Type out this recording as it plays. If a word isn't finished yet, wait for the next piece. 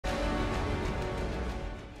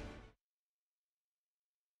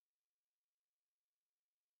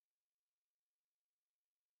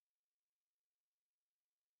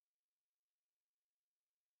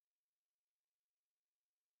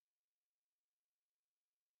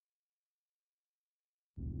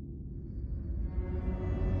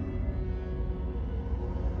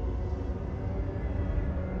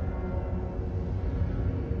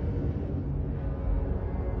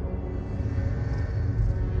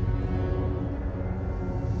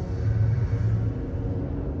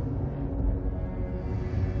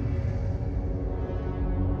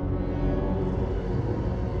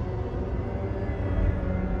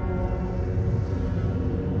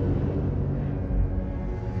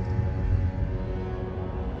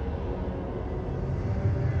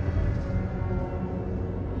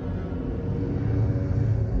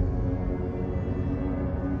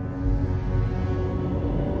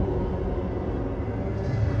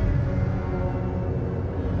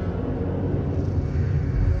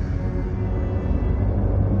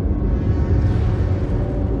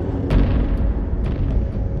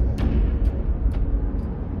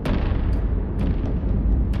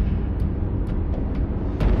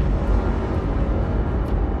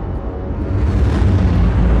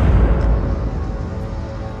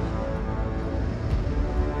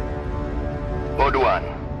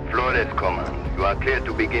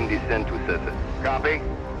to begin descent to surface. Copy.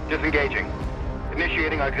 Disengaging.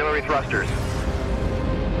 Initiating auxiliary thrusters.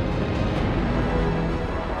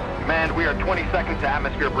 Command, we are 20 seconds to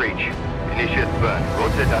atmosphere breach. Initiate burn.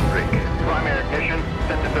 Rotate and brake. Primary ignition,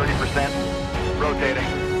 set to 30%. Rotating.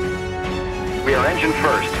 We are engine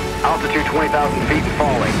first. Altitude 20,000 feet and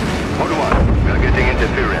falling. Mode 1. We are getting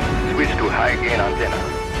interference. Switch to high gain antenna.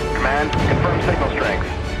 Command, confirm signal strength.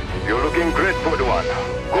 You're looking great, Mode 1.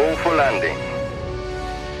 Go for landing.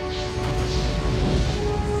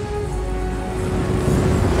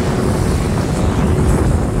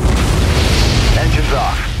 Engines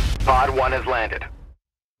off. Pod 1 has landed.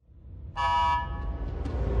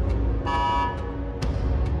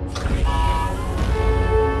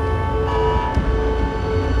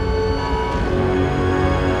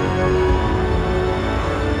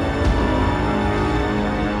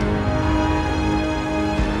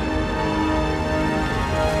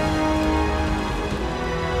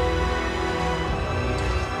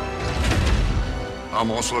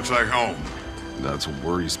 Almost looks like home. That's what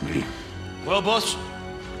worries me. Well, boss,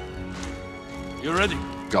 you ready?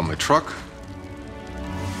 Got my truck.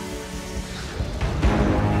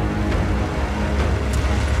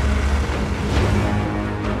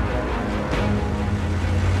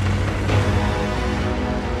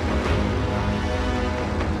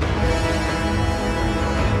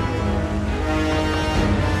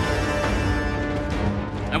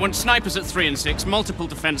 I want snipers at 3 and 6, multiple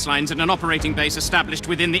defense lines, and an operating base established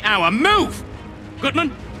within the hour. Move!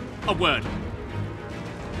 Goodman, a word.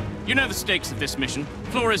 You know the stakes of this mission.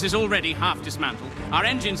 Flores is already half dismantled. Our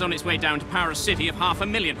engine's on its way down to power a city of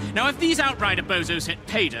 500,000. Now, if these Outrider bozos hit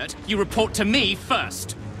pay dirt, you report to me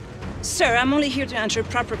first. Sir, I'm only here to ensure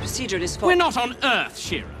proper procedure is followed. We're not on Earth,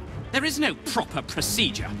 Shearer. There is no proper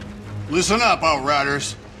procedure. Listen up,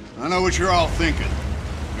 Outriders. I know what you're all thinking.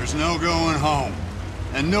 There's no going home.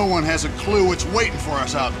 And no one has a clue what's waiting for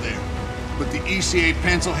us out there. But the ECA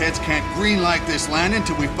pencilheads can't greenlight this land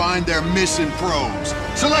until we find their missing probes.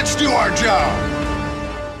 So let's do our job!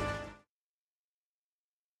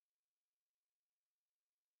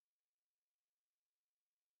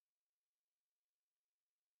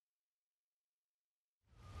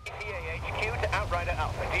 ECA HQ to Outrider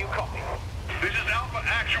Alpha. Do you copy? This is Alpha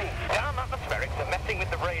Actual. Down atmospherics are messing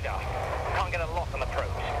with the radar. Can't get a lock on the probes.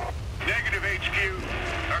 Negative HQ.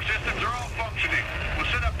 Our systems are all functioning. We'll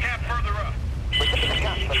set up camp further up. We're putting the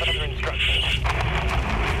camp for further instructions.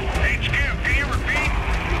 HQ, can you repeat?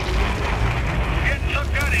 Getting some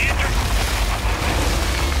kind of answer?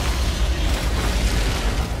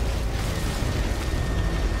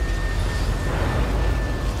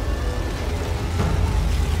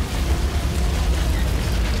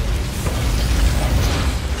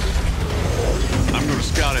 I'm gonna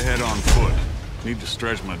scout ahead on foot. Need to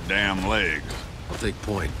stretch my damn legs. I'll take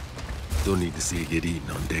point. Don't need to see you get eaten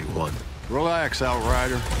on day one. Relax,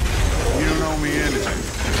 Outrider. You don't owe me anything.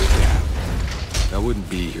 I wouldn't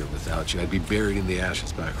be here without you. I'd be buried in the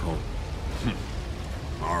ashes back home.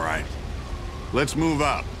 All right. Let's move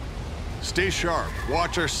out. Stay sharp.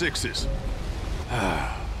 Watch our sixes.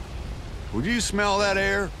 Would you smell that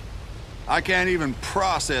air? I can't even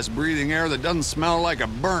process breathing air that doesn't smell like a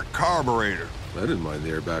burnt carburetor. I didn't mind the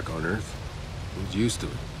air back on Earth. I was used to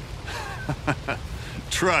it.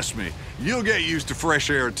 Trust me, you'll get used to fresh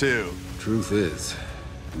air too. Truth is,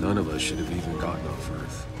 none of us should have even gotten off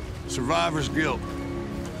Earth. Survivor's guilt.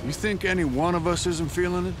 You think any one of us isn't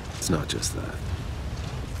feeling it? It's not just that.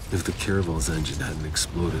 If the Caravel's engine hadn't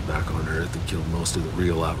exploded back on Earth and killed most of the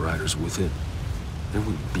real Outriders with it, there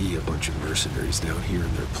wouldn't be a bunch of mercenaries down here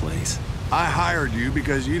in their place. I hired you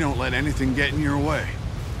because you don't let anything get in your way.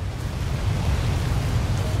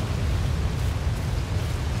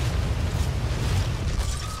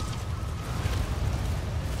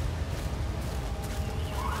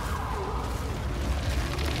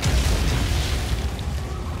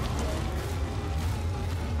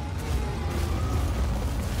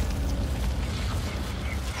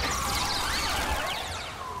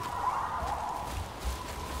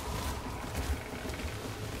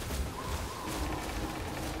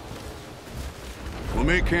 We'll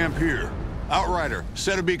make camp here. Outrider,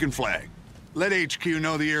 set a beacon flag. Let HQ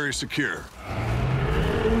know the area's secure.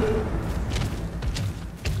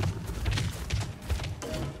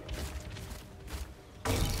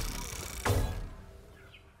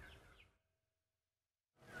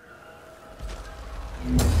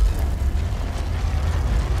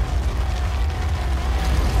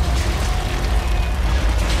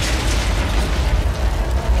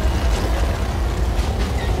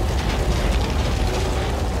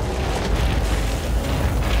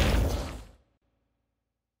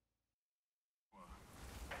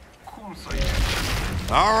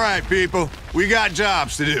 All right, people. We got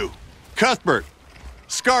jobs to do. Cuthbert,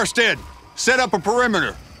 Scarstead, set up a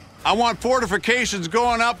perimeter. I want fortifications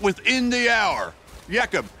going up within the hour.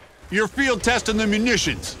 Jakob, you're field testing the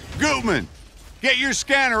munitions. Gutman, get your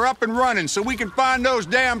scanner up and running so we can find those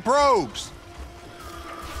damn probes.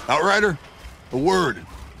 Outrider, a word.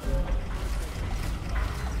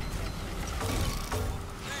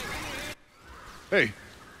 Hey.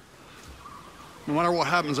 No matter what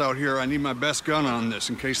happens out here, I need my best gun on this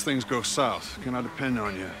in case things go south. Can I depend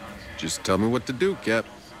on you? Just tell me what to do, Cap.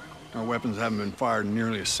 Our weapons haven't been fired in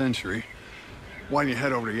nearly a century. Why don't you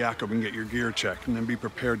head over to Jakob and get your gear checked, and then be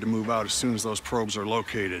prepared to move out as soon as those probes are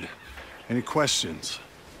located. Any questions?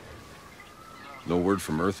 No word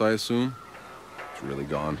from Earth, I assume? It's really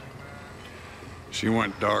gone. She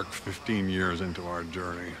went dark 15 years into our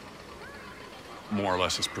journey. More or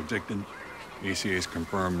less as predicted. ECA's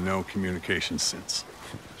confirmed no communication since.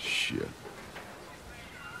 Shit.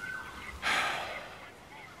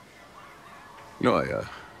 You know, I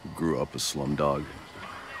grew up a slumdog,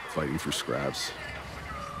 fighting for scraps.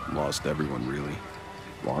 Lost everyone, really,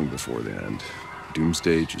 long before the end.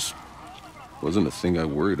 Doomsday just wasn't a thing I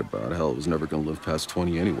worried about. Hell, I was never gonna live past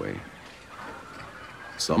 20 anyway.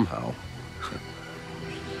 Somehow,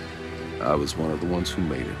 I was one of the ones who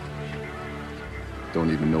made it.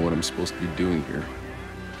 Don't even know what I'm supposed to be doing here.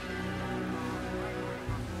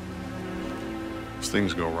 As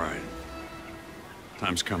things go right,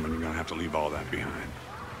 time's coming, you're gonna have to leave all that behind.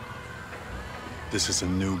 This is a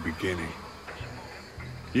new beginning.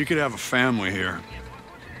 You could have a family here,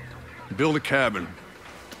 build a cabin,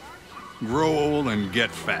 grow old and get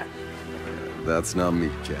fat. That's not me,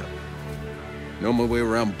 Cap. Know my way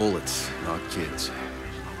around bullets, not kids.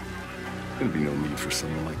 There'd be no need for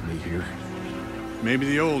someone like me here. Maybe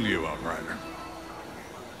the old you, Outrider.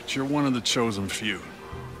 But you're one of the chosen few.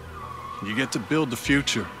 You get to build the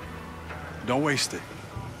future. Don't waste it.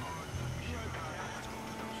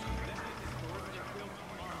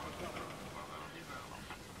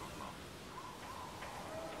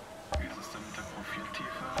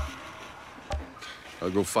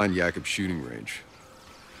 I'll go find Jakob's shooting range.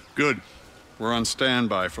 Good. We're on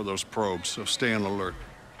standby for those probes, so stay on alert.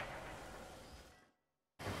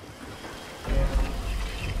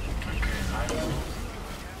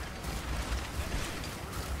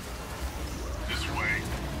 This way.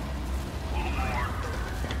 A little more.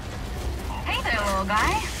 Hey there, little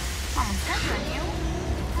guy. Almost done with you.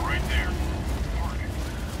 Right there.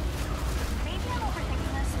 Maybe I'm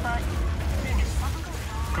overthinking this, but if something goes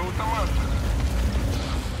wrong... Go with the left.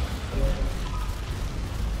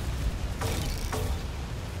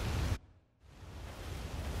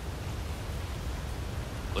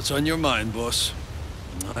 What's on your mind, boss?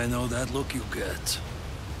 I know that look you get.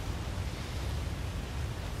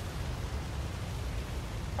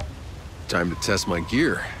 Time to test my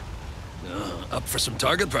gear. Up for some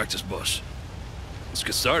target practice, boss. Let's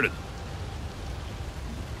get started.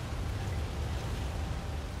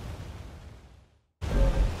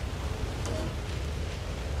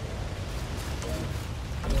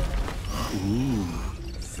 Ooh,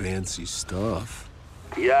 fancy stuff.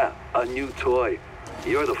 Yeah, a new toy.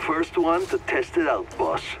 You're the first one to test it out,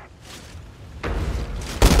 boss.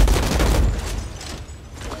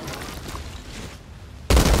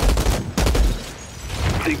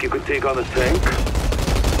 Think you could take on a tank?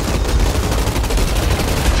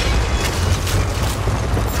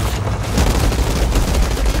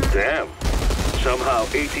 Damn. Somehow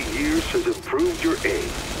 18 years has improved your aim.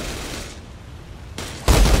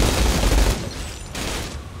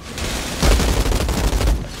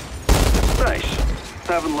 Nice.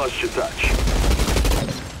 Haven't lost your touch.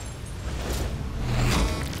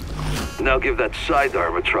 Now give that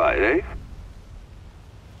sidearm a try, eh?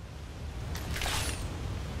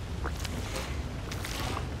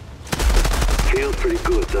 Feels pretty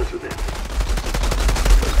good, doesn't it?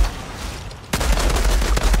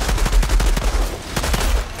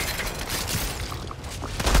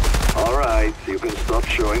 All right, you can stop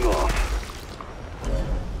showing off.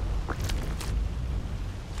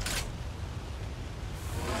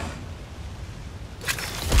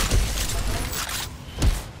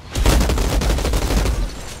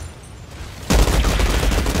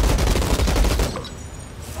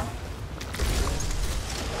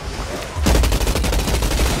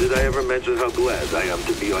 Did I ever mention how glad I am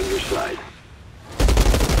to be on your side?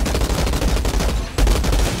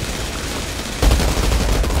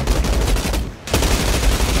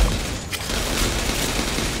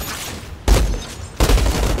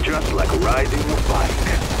 Just like riding a bike.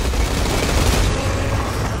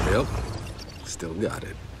 Yep, still got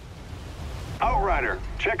it. Outrider,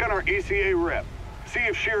 check on our ECA rep. See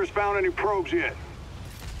if Shearer's found any probes yet.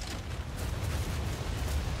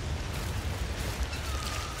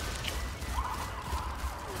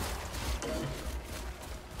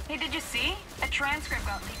 Hey, did you see? A transcript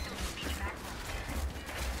got leaked in the speech back.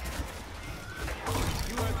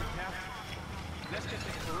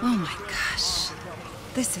 Oh my gosh.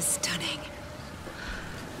 This is stunning.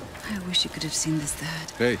 I wish you could have seen this,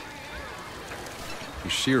 Dad. Hey.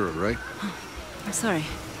 You're Shearer, right? Oh, I'm sorry.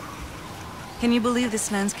 Can you believe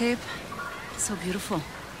this landscape? It's so beautiful.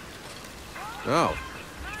 Oh.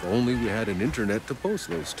 If only we had an internet to post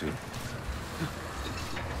those to.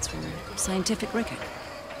 It's for scientific record.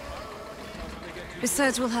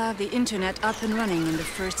 Besides, we'll have the internet up and running in the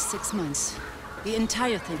first 6 months. The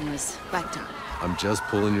entire thing is backed up. I'm just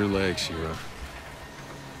pulling your leg, Shearer.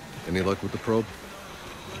 Any luck with the probe?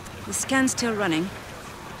 The scan's still running.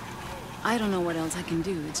 I don't know what else I can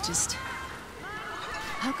do. It's just...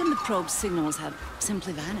 How come the probe's signals have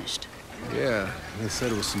simply vanished? Yeah, they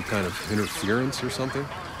said it was some kind of interference or something.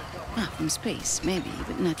 Ah, from space, maybe,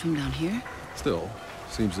 but not from down here. Still,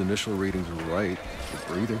 seems the initial readings were right.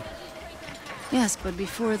 For breathing. Yes, but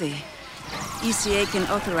before the ECA can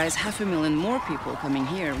authorize 500,000 more people coming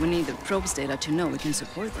here, we need the probe's data to know we can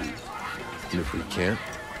support them. And if we can't?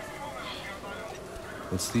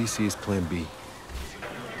 What's the ECA's plan B?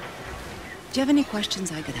 Do you have any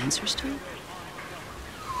questions I got answers to?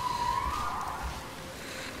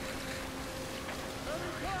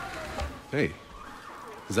 Hey,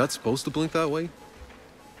 is that supposed to blink that way?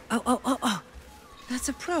 Oh. That's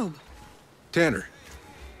a probe. Tanner,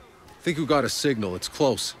 think we got a signal. It's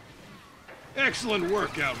close. Excellent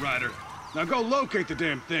work, Outrider. Now go locate the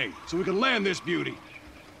damn thing, so we can land this beauty.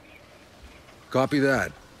 Copy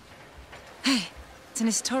that. Hey, it's an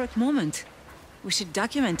historic moment. We should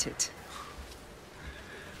document it.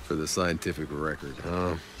 For the scientific record,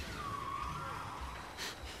 huh?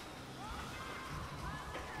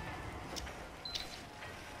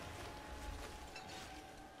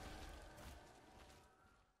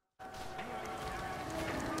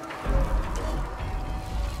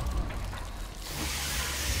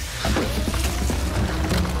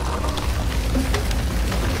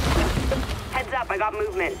 I got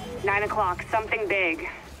movement. 9 o'clock. Something big.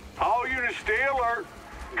 All units stay alert.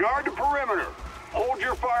 Guard the perimeter. Hold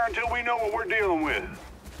your fire until we know what we're dealing with.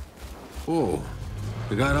 Whoa.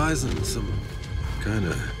 We got eyes on some kind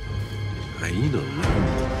of hyena-looking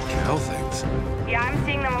cow things. Yeah, I'm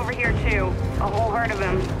seeing them over here too. A whole herd of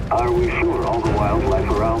them. Are we sure all the wildlife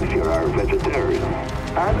around here are vegetarian?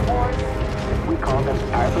 Herbivores? We call them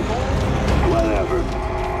herbivores?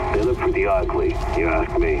 Whatever. They look pretty ugly, you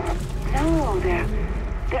ask me. No, they're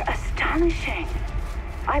astonishing.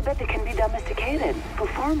 I bet they can be domesticated,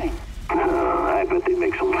 performing. I bet they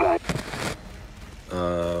make some fat.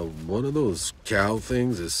 One of those cow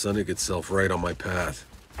things is sunning itself right on my path.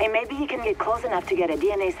 Hey, maybe you can get close enough to get a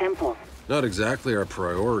DNA sample. Not exactly our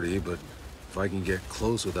priority, but if I can get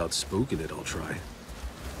close without spooking it, I'll try.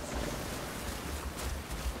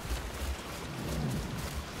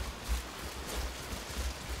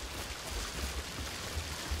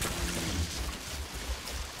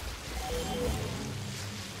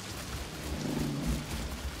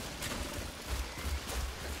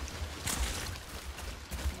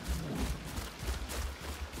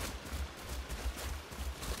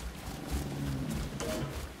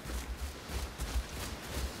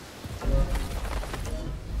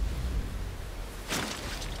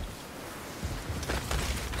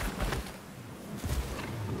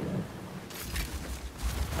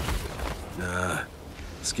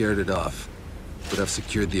 Scared it off, but I've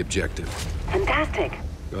secured the objective. Fantastic.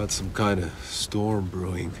 Got some kind of storm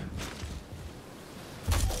brewing.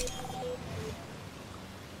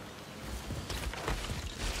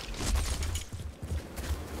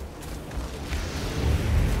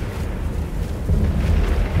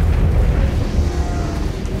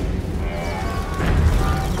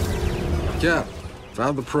 Cap,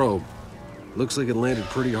 found the probe. Looks like it landed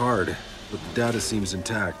pretty hard, but the data seems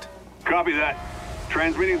intact. Copy that.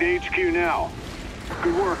 Transmitting to HQ now.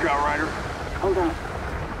 Good work, Outrider. Hold on.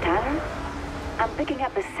 Tanner? I'm picking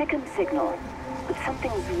up a second signal, but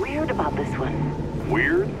something's weird about this one.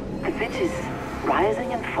 Weird? The pitch is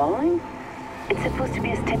rising and falling? It's supposed to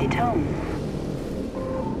be a steady tone.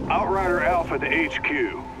 Outrider Alpha to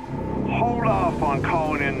HQ. Hold off on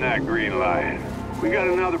calling in that green light. We got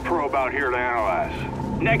another probe out here to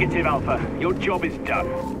analyze. Negative, Alpha. Your job is done.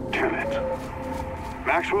 Damn it.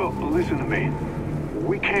 Maxwell, listen to me.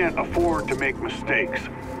 We can't afford to make mistakes.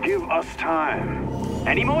 Give us time.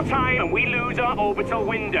 Any more time and we lose our orbital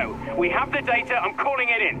window. We have the data, I'm calling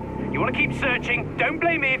it in. You want to keep searching? Don't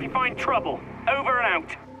blame me if you find trouble. Over and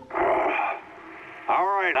out. All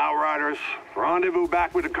right, Outriders. Rendezvous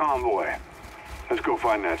back with the convoy. Let's go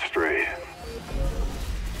find that stray.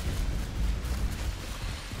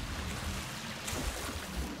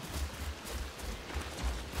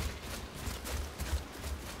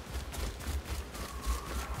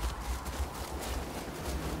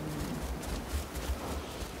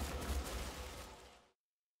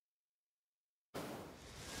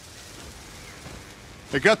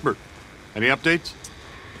 Hey, Cuthbert. Any updates?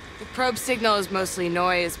 The probe signal is mostly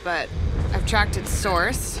noise, but I've tracked its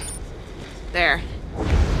source. There.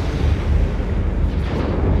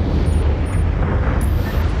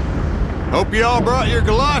 Hope you all brought your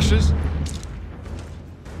galoshes.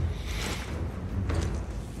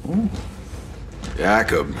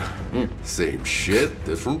 Jacob. Same shit,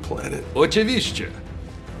 different planet. Oczywiście.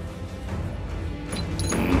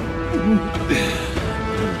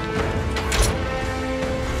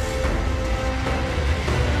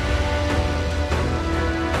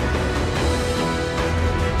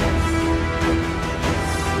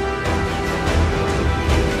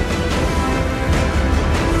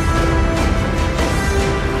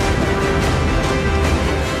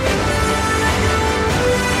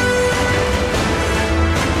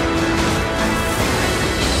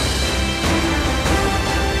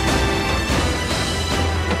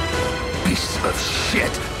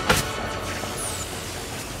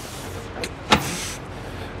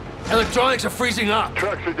 Electronics are freezing up.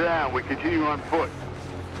 Trucks are down. We continue on foot.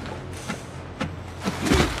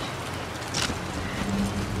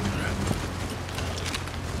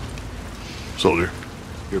 Soldier,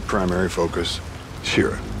 your primary focus,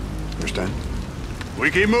 Shira. Understand?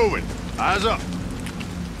 We keep moving. Eyes up.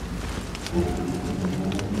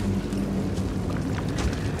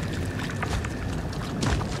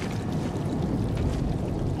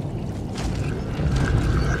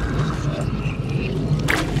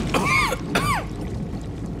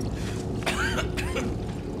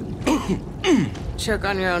 Choke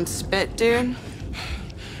on your own spit, dude?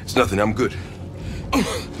 It's nothing, I'm good.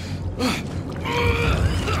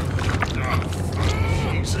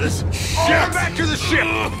 Jesus. Get back to the ship!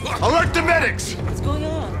 Alert the medics! What's going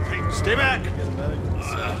on? Hey, stay back!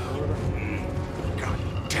 God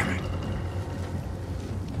damn it.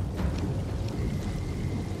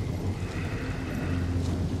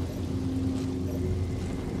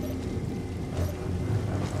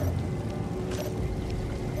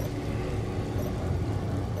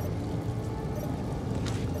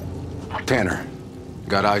 Tanner,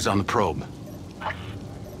 got eyes on the probe.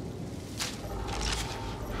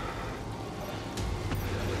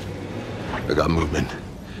 I got movement.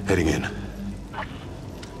 Heading in.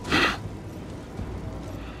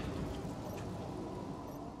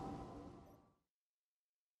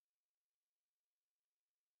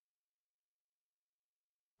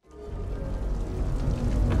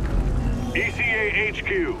 ECA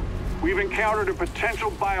HQ. We've encountered a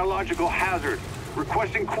potential biological hazard.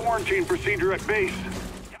 Requesting quarantine procedure at base.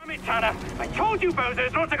 Damn it, Tanner! I told you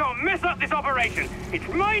bozos not to go and mess up this operation! It's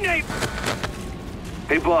my name!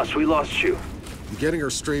 Hey, boss, we lost you. I'm getting our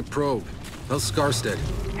straight probe. How's Scarstead?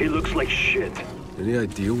 He looks like shit. Any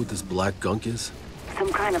idea what this black gunk is?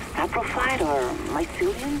 Some kind of saprophyte or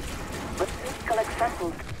mycelium? Let's just collect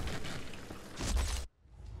samples.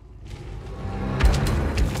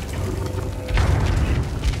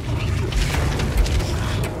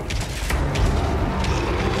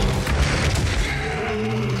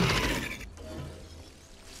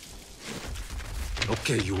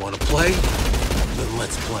 Okay, you wanna play? Then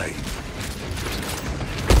let's play.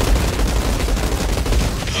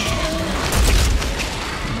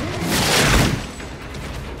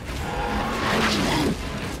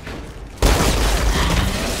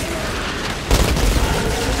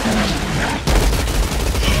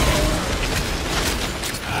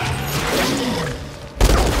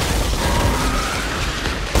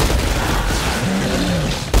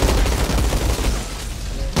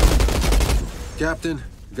 Captain,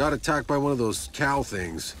 got attacked by one of those cow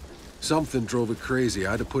things. Something drove it crazy.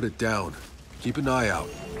 I had to put it down. Keep an eye out.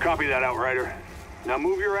 Copy that, Outrider. Now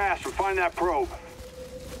move your ass and find that probe.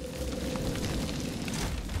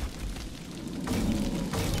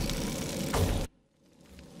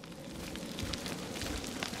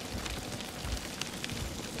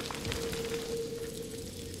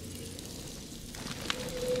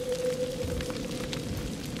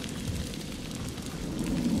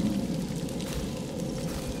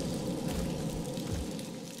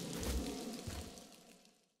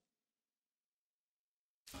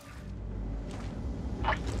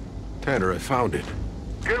 Tanner, I found it.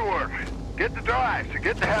 Good work. Get the drive, so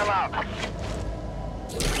get the hell out.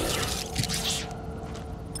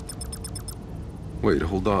 Wait,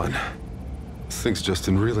 hold on. This thing's just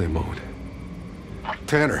in relay mode.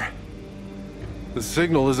 Tanner, the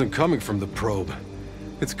signal isn't coming from the probe.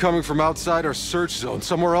 It's coming from outside our search zone,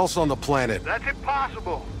 somewhere else on the planet. That's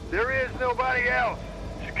impossible. There is nobody else.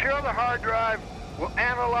 Secure the hard drive. We'll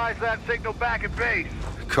analyze that signal back at base.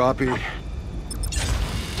 Copy.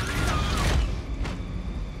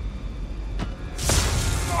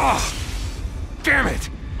 Oh, damn it!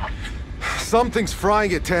 Something's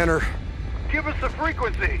frying it, Tanner. Give us the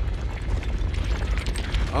frequency.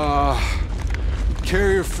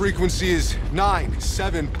 Carrier frequency is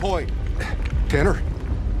 97 point. Tanner,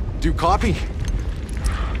 do you copy?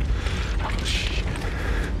 Oh, shit.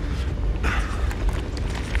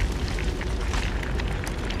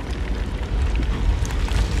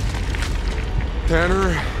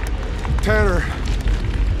 Tanner,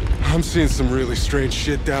 I'm seeing some really strange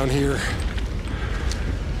shit down here.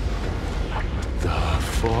 The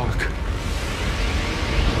fuck?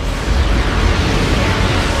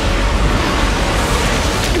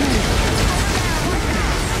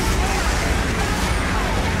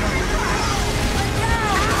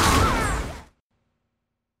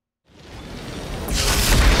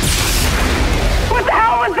 What the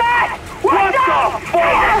hell was that? What the fuck?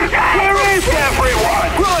 Where is everyone?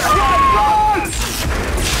 Run!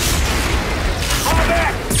 Fall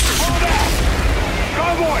back!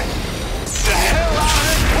 Convoy! The hell out of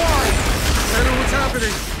this party! Tanner, what's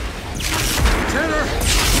happening? Tanner,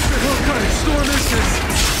 what the hell kind of storm is this?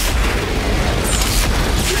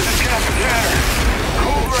 This is Captain Tanner.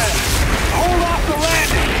 Cool breath. Hold off the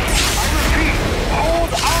landing. I repeat,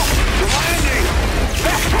 hold off the landing.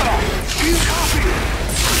 Maxwell, do you copy?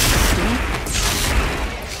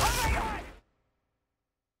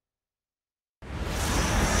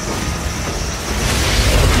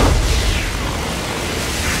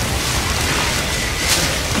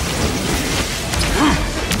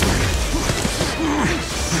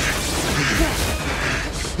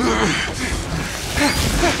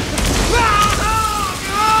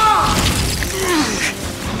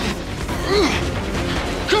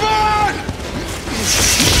 Come on!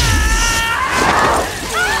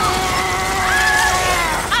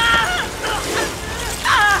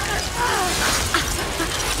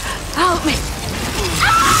 Help me!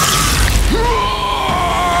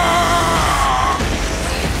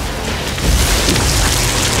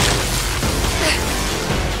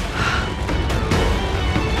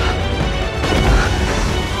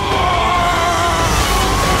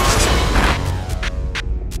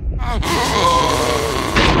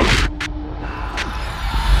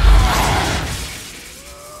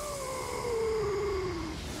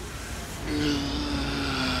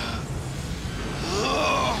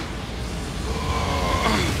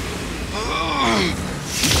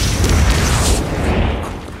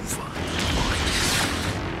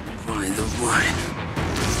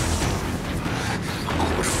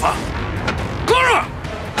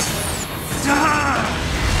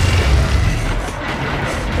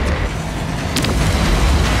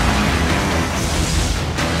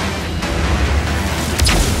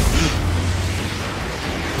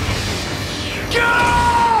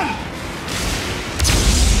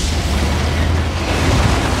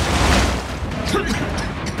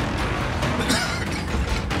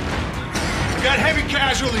 Got heavy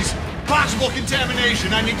casualties. Possible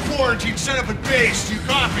contamination. I need quarantine set up at base. Do you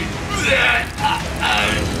copy?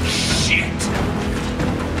 Shit.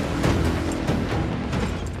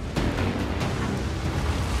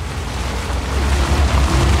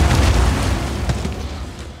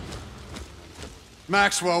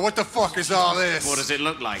 Maxwell, what the fuck is all this? What does it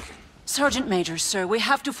look like? Sergeant Major, sir, we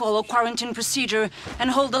have to follow quarantine procedure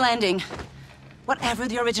and hold the landing. Whatever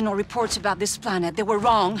the original reports about this planet, they were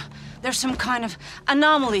wrong. There's some kind of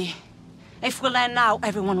anomaly. If we land now,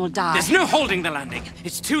 everyone will die. There's no holding the landing.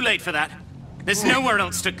 It's too late for that. There's nowhere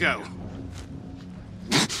else to go.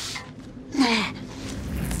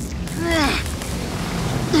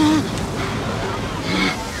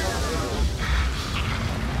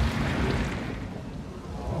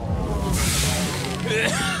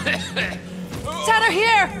 Tanner,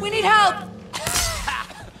 here! We need help!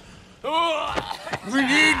 We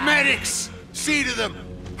need medics! See to them!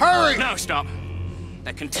 Hurry! No, stop.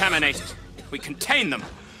 They're contaminated. We contain them.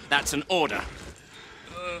 That's an order.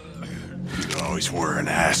 You always were an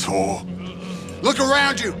asshole. Look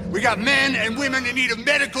around you! We got men and women in need of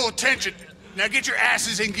medical attention. Now get your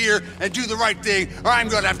asses in gear and do the right thing, or I'm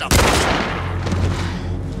gonna have to...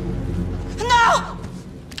 No!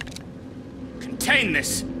 Contain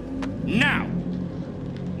this. Now!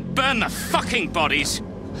 Burn the fucking bodies!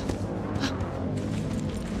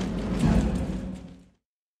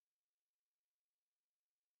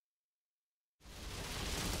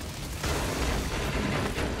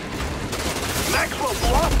 Maxwell's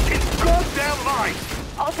lost his goddamn mind!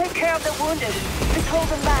 I'll take care of the wounded. Just hold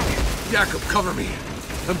them back. Jacob, cover me.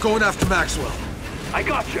 I'm going after Maxwell. I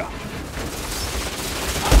gotcha.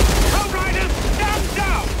 Outriders, stand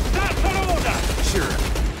down! That's an order! Sure.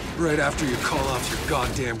 Right after you call off your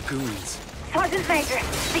goddamn goons. Sergeant Major,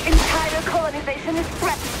 the entire colonization is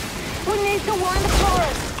threatened. We need to warn the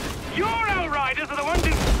chorus. Your Outriders are the ones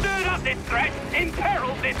who stirred up this threat,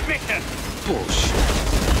 imperiled this mission!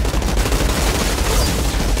 Bullshit.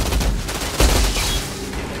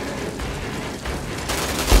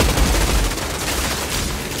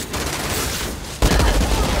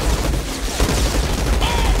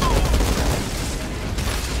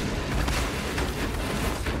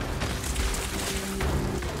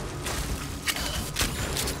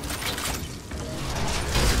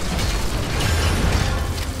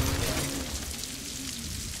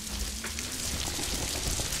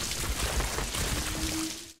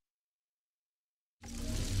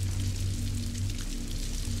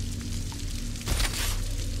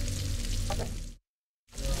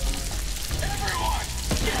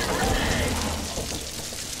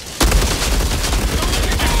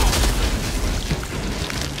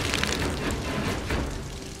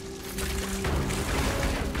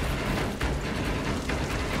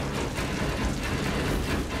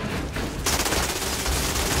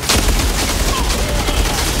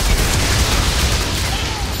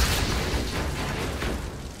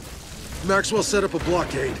 Maxwell set up a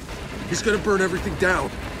blockade. He's gonna burn everything down.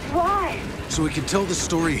 Why? So he can tell the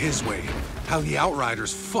story his way. How the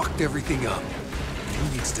Outriders fucked everything up.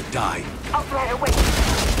 He needs to die. Outrider, wait.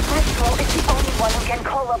 Maxwell is the only one who can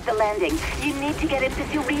call off the landing. You need to get him to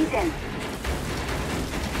see reason.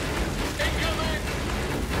 Incoming!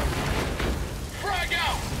 Frag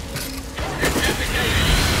out! Target designated!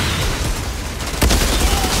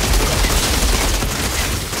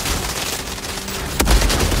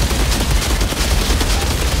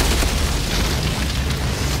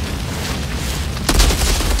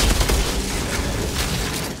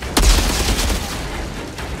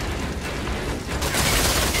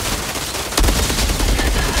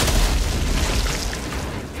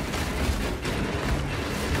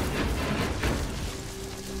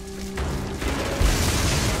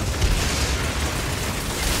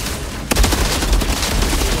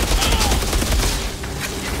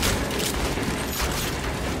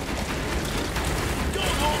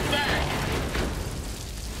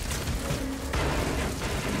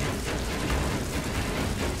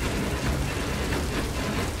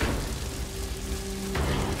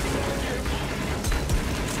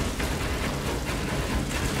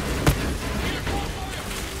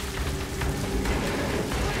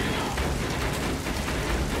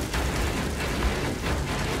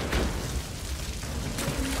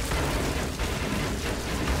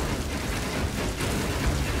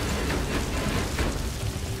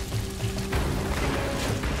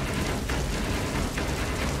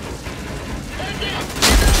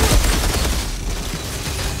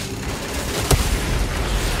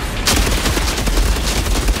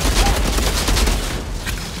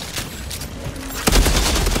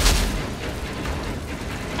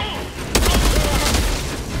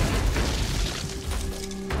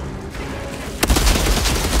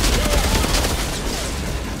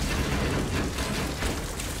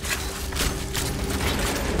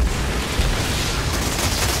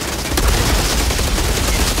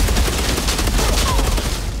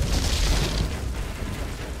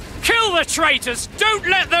 The traitors! Don't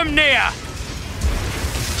let them near!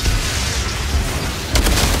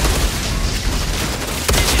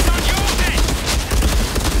 This is on your head!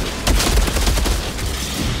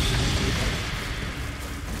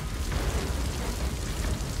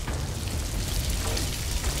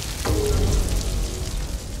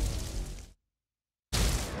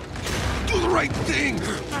 Do the right thing!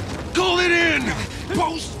 Call it in!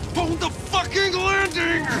 Postpone the fucking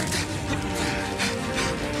landing!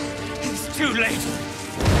 Too late.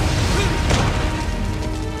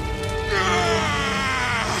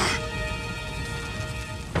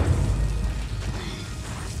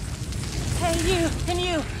 Hey, you, and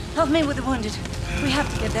you. Help me with the wounded. We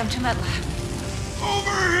have to get them to MedLab.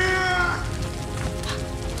 Over here!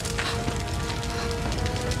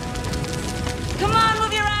 Come on,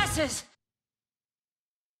 move your asses!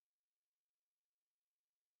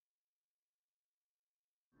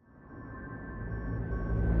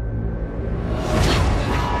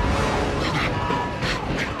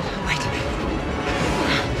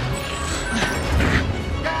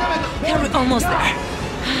 Almost there.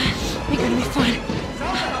 You're gonna be fine.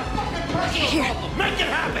 Here. Make it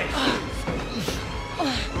happen!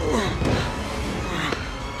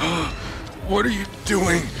 What are you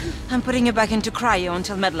doing? I'm putting you back into cryo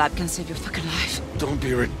until MedLab can save your fucking life. Don't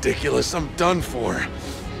be ridiculous. I'm done for.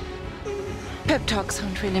 Pep talks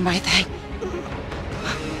aren't really my thing.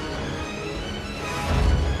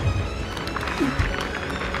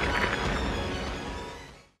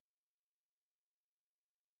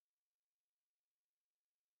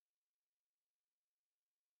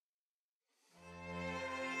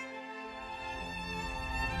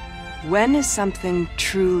 When is something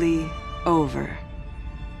truly over?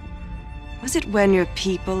 Was it when your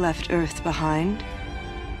people left Earth behind?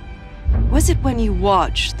 Was it when you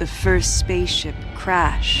watched the first spaceship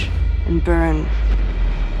crash and burn?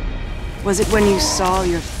 Was it when you saw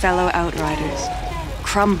your fellow Outriders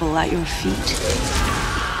crumble at your feet?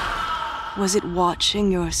 Was it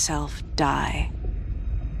watching yourself die?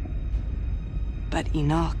 But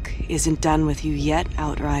Enoch isn't done with you yet,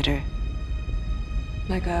 Outrider.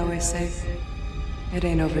 Like I always say, it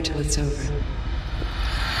ain't over till it's over.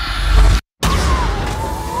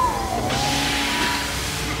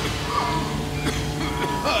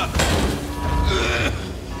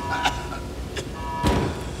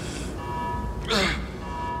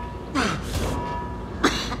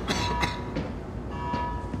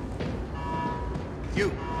 You,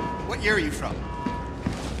 what year are you from?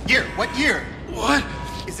 Year, what year? What?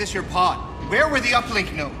 Is this your pod? Where were the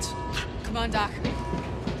uplink nodes? Come on, Doc.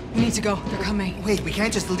 We need to go. They're coming. Wait, we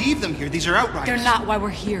can't just leave them here. These are Outriders. They're not why we're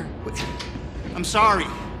here. I'm sorry.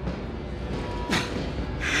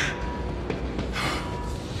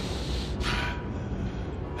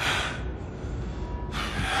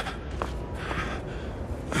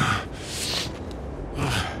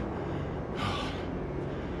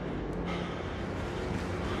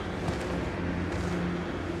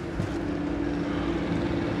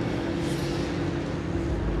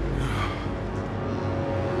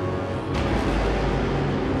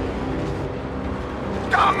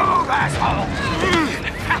 Don't move, asshole!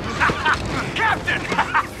 Captain!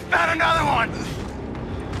 Found another one!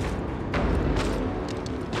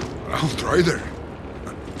 Outrider?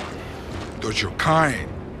 Thought your kind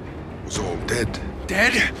was all dead.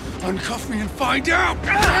 Dead? Uncuff me and find out!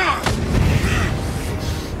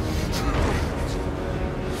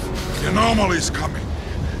 The anomaly's coming.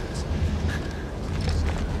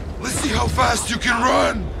 Let's see how fast you can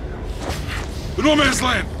run! The no man's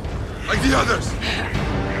land! Like the others!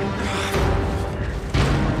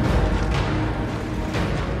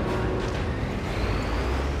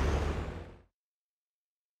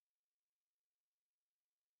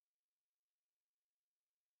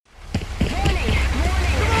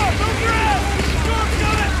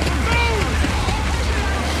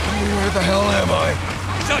 Where the hell am I?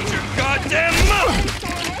 Shut your goddamn mouth!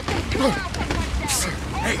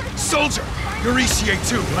 Hey, soldier! You're ECA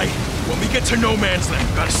too, right? When we get to no man's land,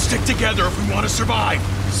 we gotta stick together if we want to survive.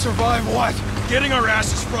 Survive what? Getting our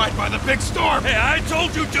asses fried by the big storm! Hey, I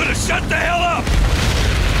told you two to shut the hell up!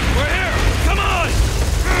 We're here! Come on!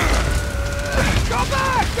 Go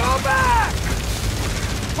back! Go back!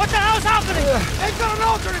 What the hell's happening? They've got an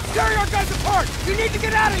Ultra that's tearing our guys apart! You need to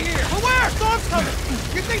get out of here! But where? Storm's coming!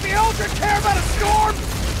 You think the Ultra care about a storm?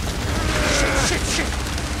 Shit!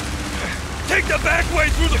 Take the back way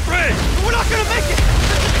through the bridge! We're not gonna make it!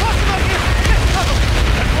 There's a cluster out here! Get cover!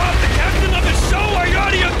 And rob the captain of his show, are you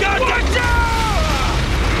out of your goddamn... Watch out!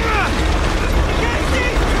 Casey!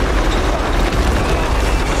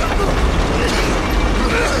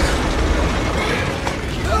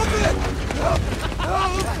 Help it!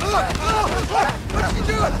 What are you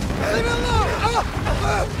doing? Leave it alone!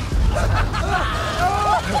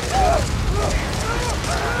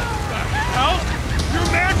 Hell? Your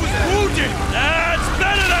man was wounded! That's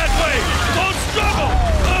better that way! Don't struggle!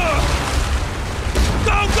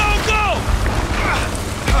 Go!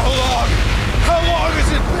 How long has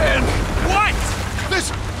it been? What?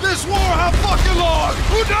 This war, how fucking long?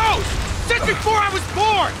 Who knows? Since before I was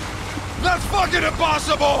born! That's fucking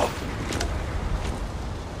impossible!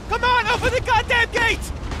 Come on, open the goddamn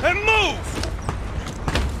gates! And move!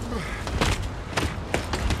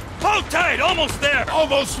 Hold tight, almost there!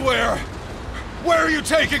 Almost where? Where are you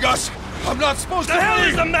taking us? I'm not supposed to The hell be...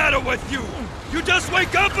 is the matter with you? You just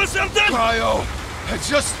wake up or something? Cryo, I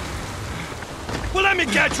just... Well, let me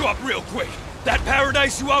catch you up real quick. That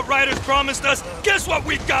paradise you Outriders promised us, guess what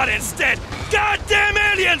we've got instead? Goddamn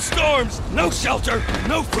alien storms! No shelter,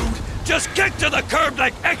 no food, just kicked to the curb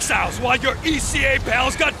like exiles while your ECA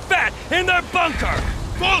pals got fat in their bunker.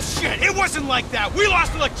 Bullshit! It wasn't like that! We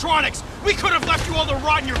lost electronics! We could have left you all to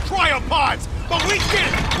rot in your cryopods! But we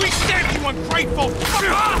didn't! We saved you, ungrateful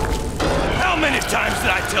fuck! How many times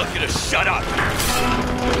did I tell you to shut up?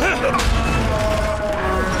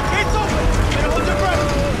 It's open! Hold your breath!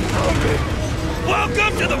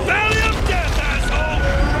 Welcome to the Valley of Death,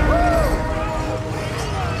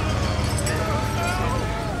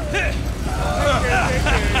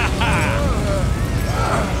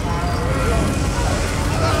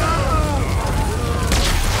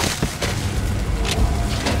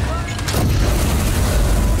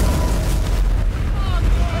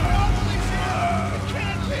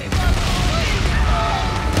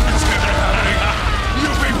 You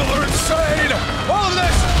people are insane! All of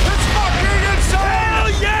this! It's fucking insane! Hell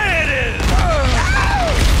yeah, it is!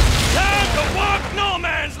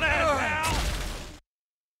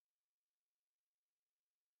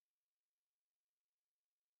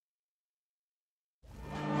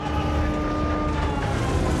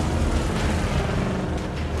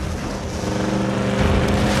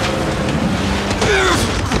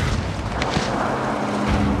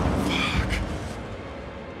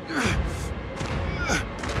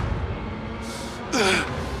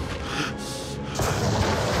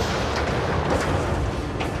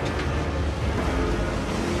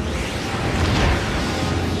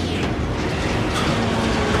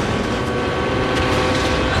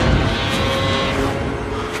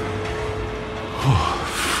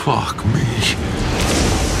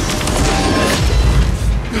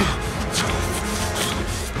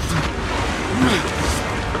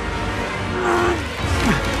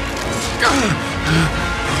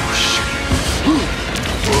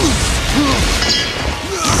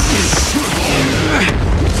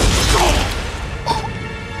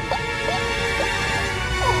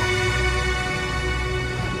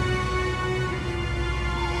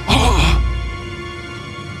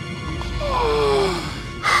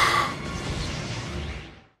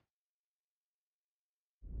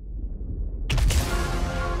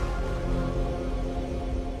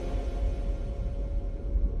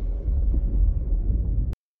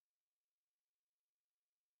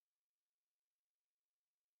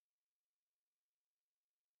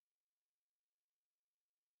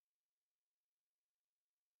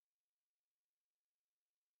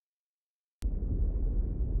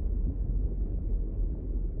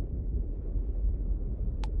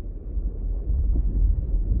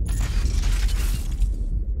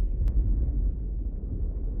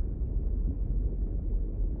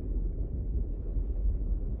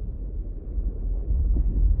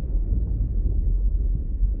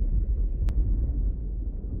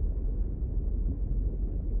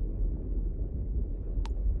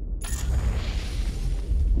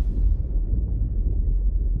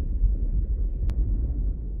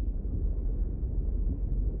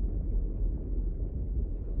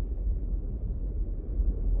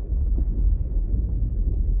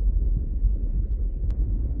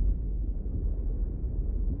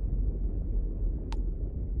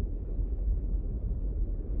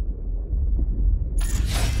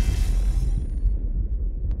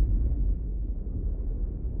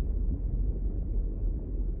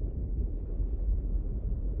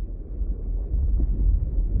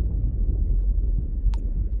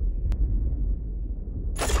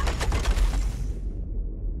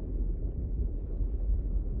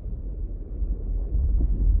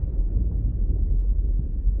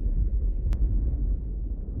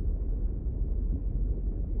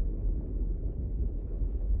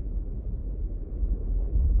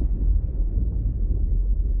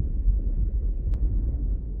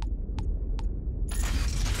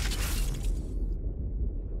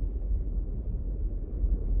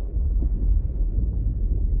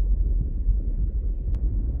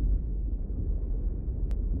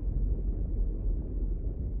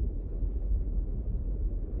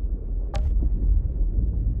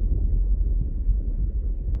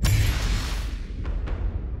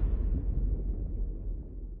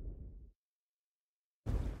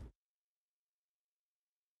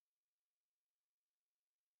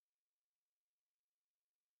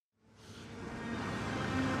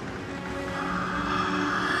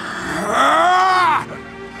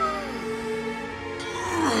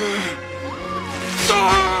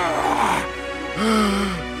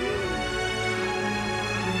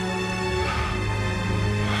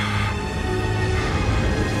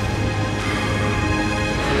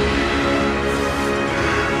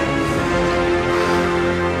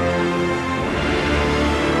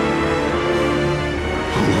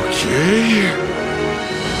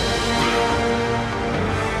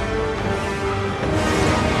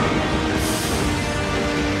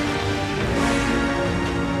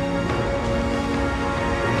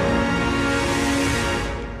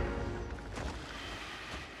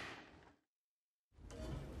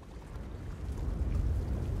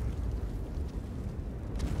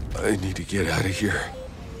 I need to get out of here.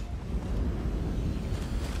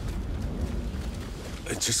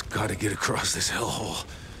 I just gotta get across this hellhole.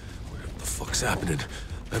 What the fuck's happening?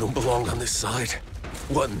 I don't belong on this side.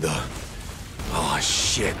 What in the... Oh,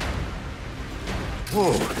 shit.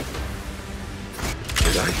 Whoa.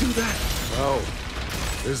 Did I do that? How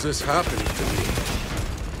is this happening to me?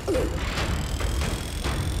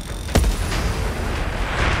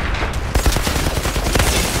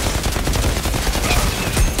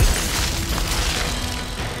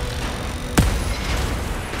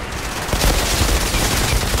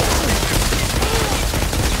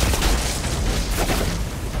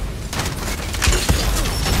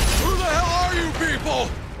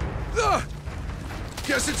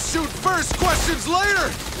 Guess it's shoot first, questions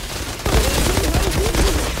later!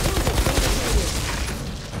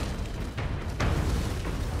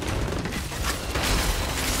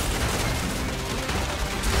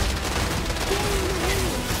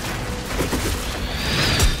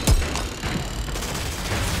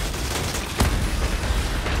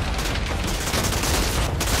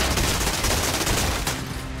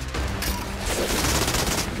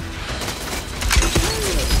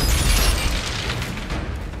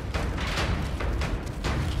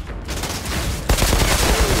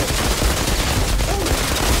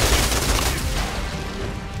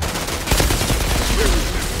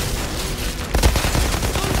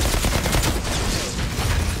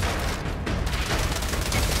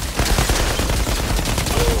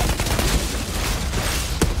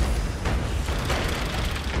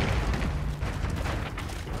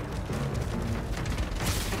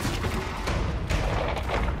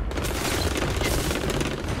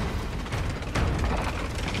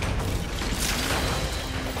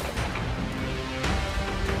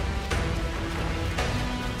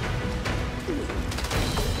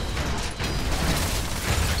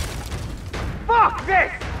 Fuck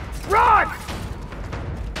this! Run!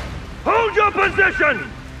 Hold your position!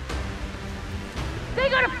 They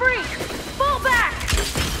got a freak! Fall back!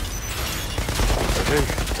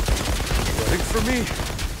 Running for me?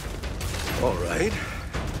 All right.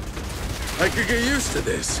 I could get used to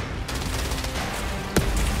this.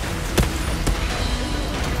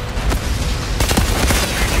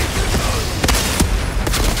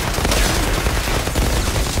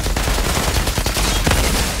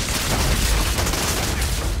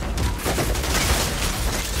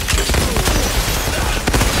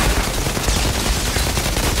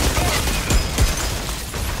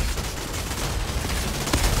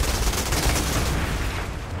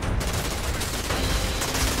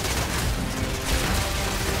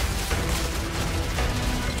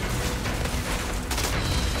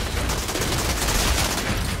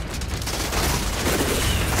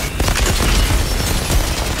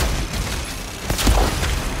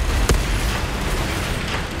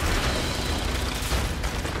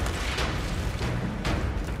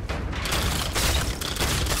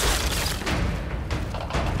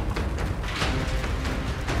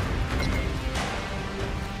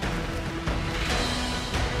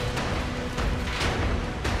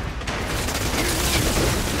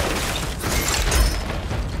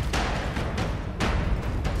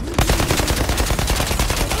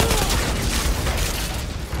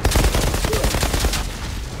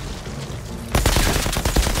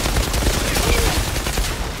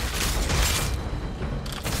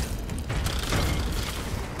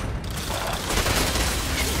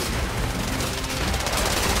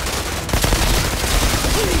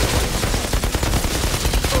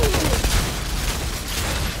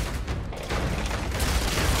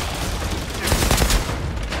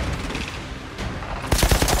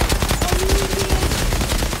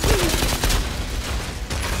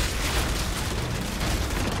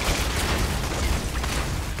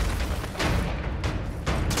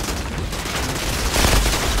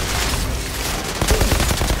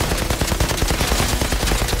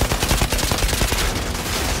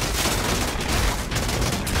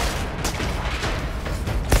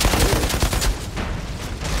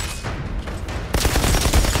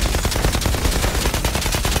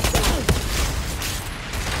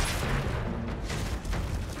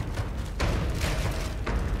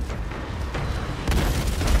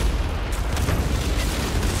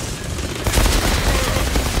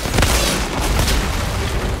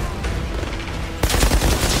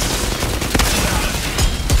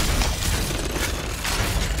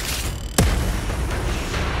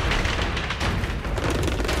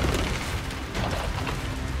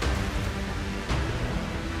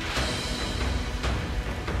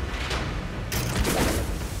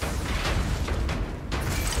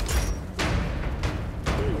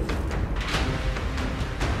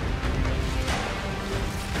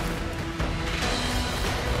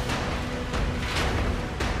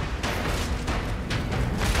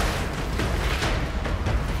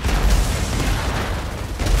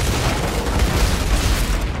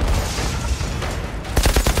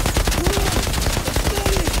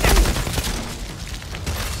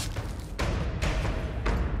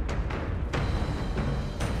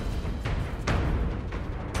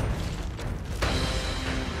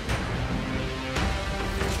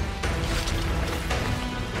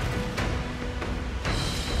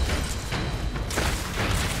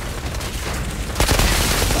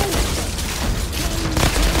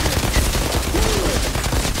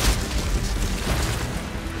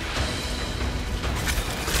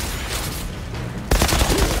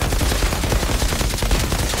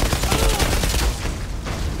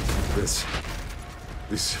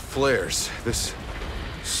 flares. This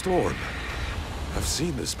storm. I've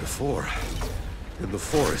seen this before. In the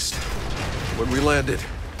forest. When we landed.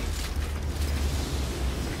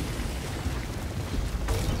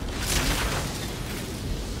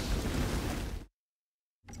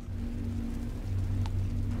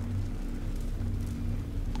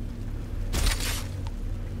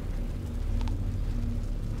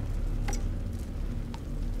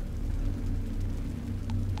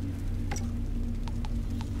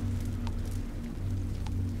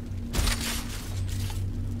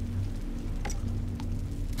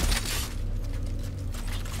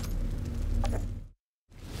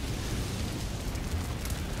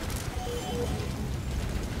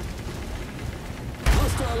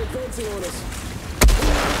 Advancing on us.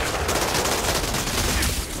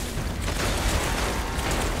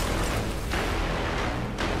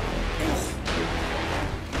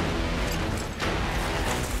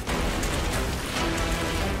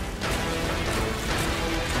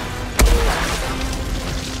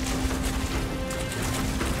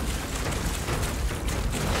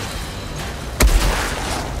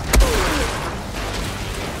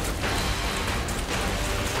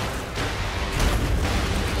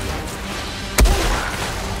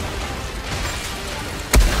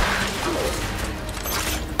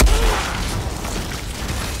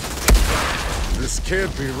 This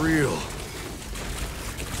can't be real.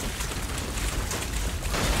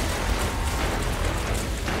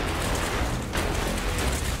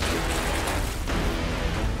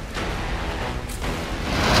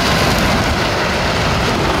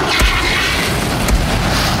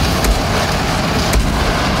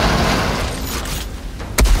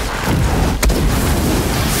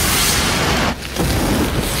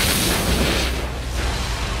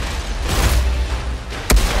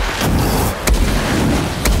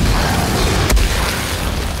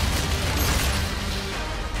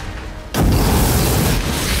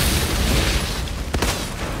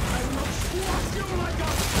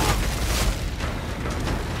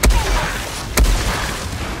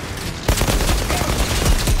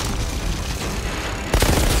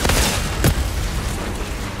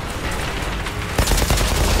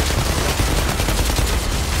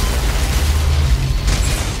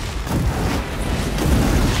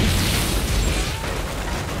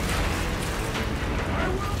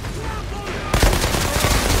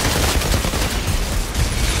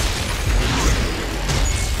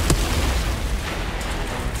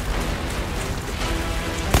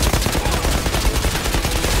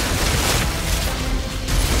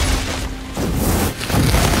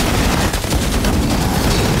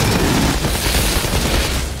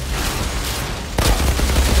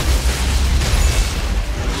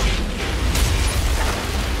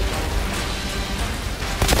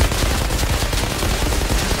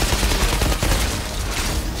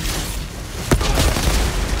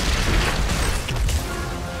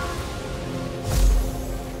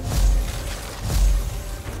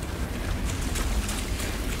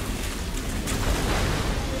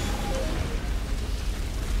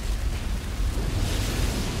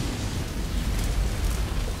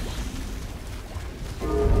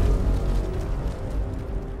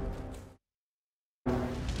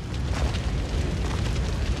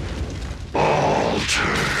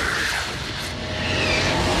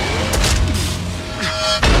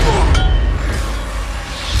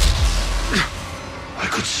 I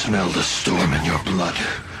could smell the storm in your blood,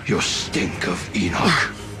 your stink of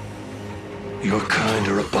Enoch. Your kind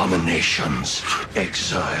are abominations,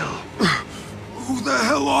 exile. Who the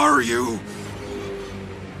hell are you?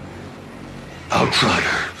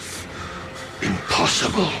 Outrider.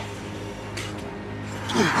 Impossible.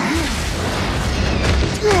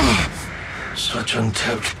 Such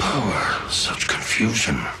untapped power, such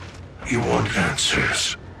confusion. You want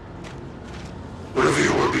answers. Whatever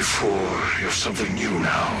you were before, you're something new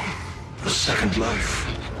now. A second life.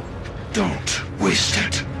 Don't waste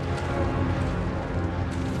it.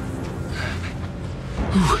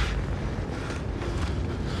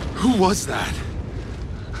 Who was that?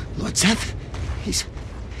 Lord Seth?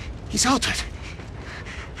 He's altered.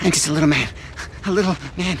 I'm just a little man. A little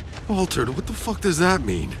man. Altered? What the fuck does that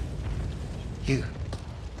mean? You.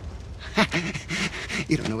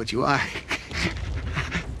 You don't know what you are.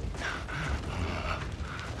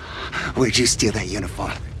 Where'd you steal that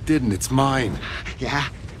uniform? Didn't, it's mine. Yeah?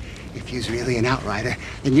 If you's really an outrider,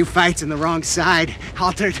 then you fights on the wrong side,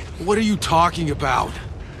 Altered. What are you talking about?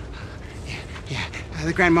 Yeah,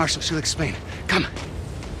 the Grand Marshal, she'll explain. Come.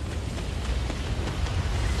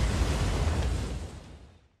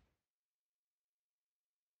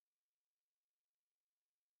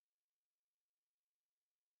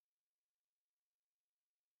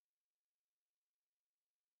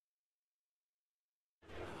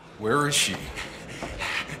 Where is she?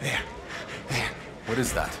 There. What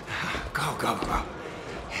is that? Go.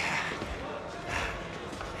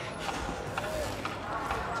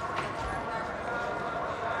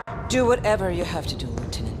 Do whatever you have to do,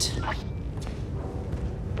 Lieutenant.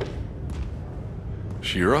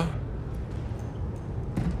 Shira?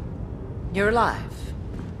 You're alive.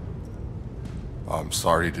 I'm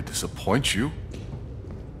sorry to disappoint you.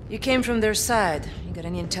 You came from their side. You got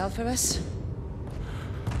any intel for us?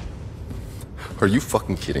 Are you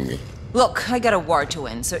fucking kidding me? Look, I got a war to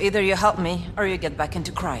win, so either you help me, or you get back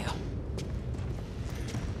into cryo.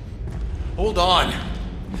 Hold on.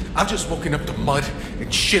 I've just woken up to mud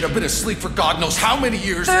and shit. I've been asleep for God knows how many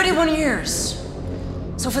years. 31 years!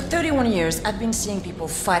 So for 31 years, I've been seeing people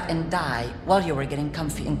fight and die while you were getting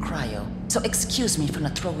comfy in cryo. So excuse me for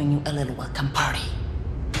not throwing you a little welcome party.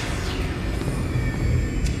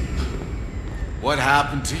 What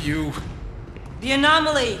happened to you? The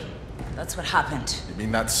anomaly! That's what happened. You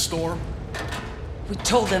mean that storm? We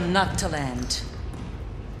told them not to land.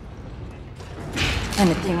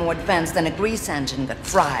 Anything more advanced than a grease engine got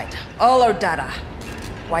fried. All our data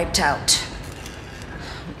wiped out.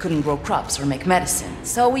 We couldn't grow crops or make medicine,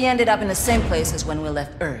 so we ended up in the same place as when we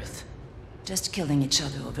left Earth. Just killing each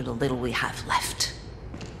other over the little we have left.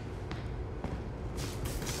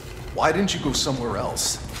 Why didn't you go somewhere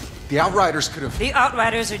else? The Outriders could have... The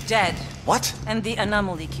Outriders are dead. What? And the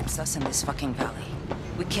anomaly keeps us in this fucking valley.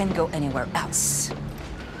 We can't go anywhere else.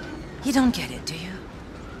 You don't get it, do you?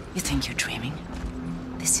 You think you're dreaming?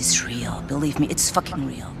 This is real. Believe me, it's fucking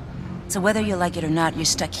real. So whether you like it or not, you're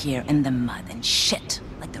stuck here in the mud and shit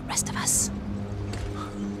like the rest of us.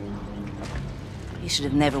 You should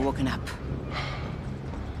have never woken up.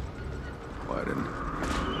 Why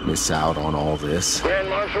didn't miss out on all this? Grand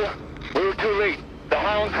Marshal, we were too late. The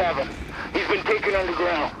Hounds have him. He's been taken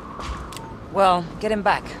underground. Well, get him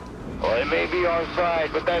back. Well, it may be our side,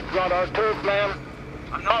 but that's not our turf, man.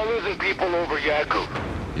 I'm not losing people over Jakub.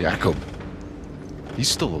 Jakub? He's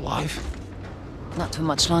still alive? Not too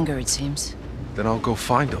much longer, it seems. Then I'll go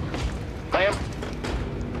find him. Ma'am?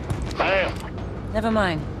 Ma'am? Never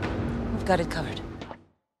mind. We've got it covered.